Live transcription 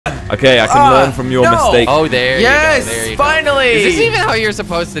Okay, I can learn from your mistakes. Oh, there you go. There you finally. Go. Is this even how you're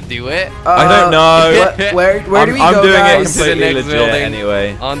supposed to do it? I don't know. Where do we go, I'm doing guys? it completely legit building.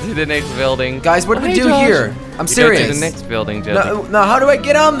 anyway. On to the next building. Guys, what do we do Josh. here? I'm serious. Go to the next building, Jesse. No, how do I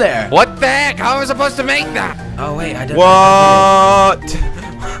get on there? What the heck? How am I supposed to make that? Oh, wait, I don't What?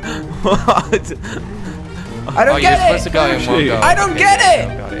 What? I don't get you're supposed to go in one go. I don't get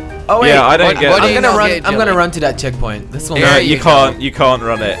it. Got it. Oh, wait. Yeah, I don't get it. I'm gonna run to that checkpoint. This one. No, you can't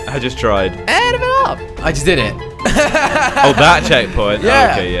run it. I just tried. Add it up. I just did it. Oh, that checkpoint? Yeah.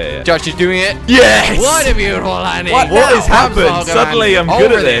 Oh, okay, yeah. Josh, you're doing it? Yes! What a beautiful landing. What has happened? I'm so Suddenly I'm Over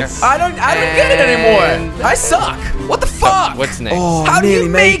good at there. this. I don't get it anymore. I suck. What the fuck? What's next? Oh, How do you nearly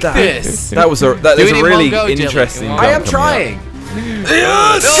make made that. this? That is a Do it in really one go, Jelly. interesting Come jump. I am coming up. trying.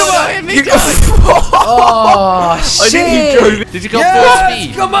 Yes! No, Come no, on! hit me, You Josh. Oh, shit. I think you drove it. Did you go Yes, full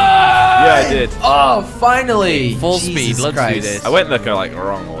speed? come on. Yeah, I did. Oh, finally. Full Jesus speed. Let's Christ. do this. I went the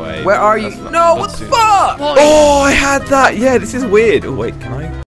wrong way. Where are you? That's not- No, not what the too- fuck? Oh, I had that. Yeah, this is weird. Oh, wait, can I?